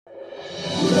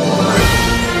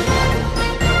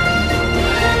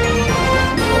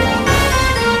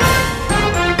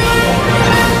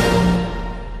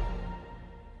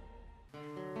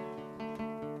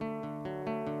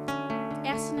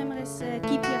Eerste nummer is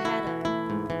Keep Your Head Up.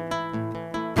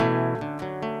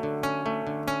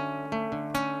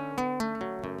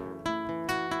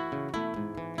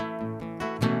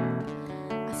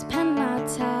 I spend my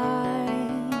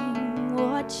time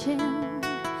watching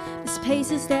the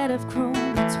spaces that have grown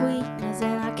between us,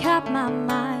 and I kept my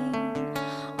mind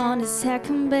on the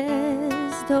second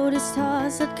best, though the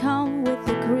stars had come with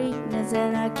the greenness,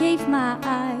 and I gave my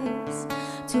eyes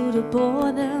to the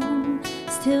boredom.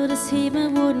 Still the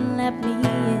seaman wouldn't let me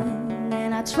in,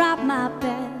 and I tried my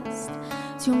best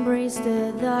to embrace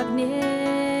the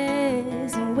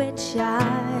darkness in which I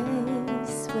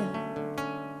swim.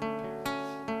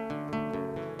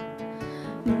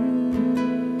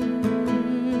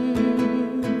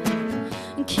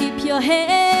 Keep your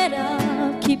head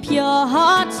up, keep your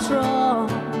heart strong.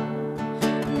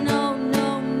 No,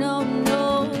 no, no,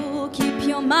 no. Keep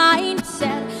your mind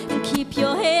set and keep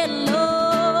your head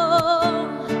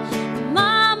low.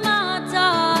 Mama,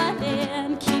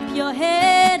 darling, keep your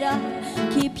head up,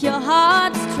 keep your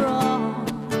heart strong.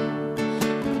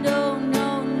 No,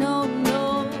 no, no,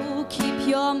 no. Keep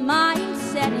your mind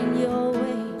set in your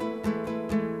way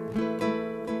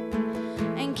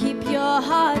and keep your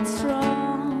heart strong.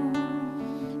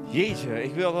 Jeetje,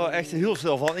 ik wil er wel echt heel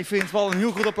stil van. Ik vind het wel een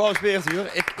heel goed applaus per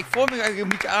uur. Ik vroeg me eigenlijk een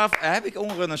beetje af, heb ik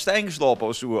onder een steen geslopen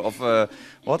of zo? Of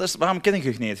waarom ken ik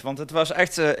het niet? Want het was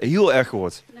echt heel erg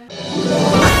goed.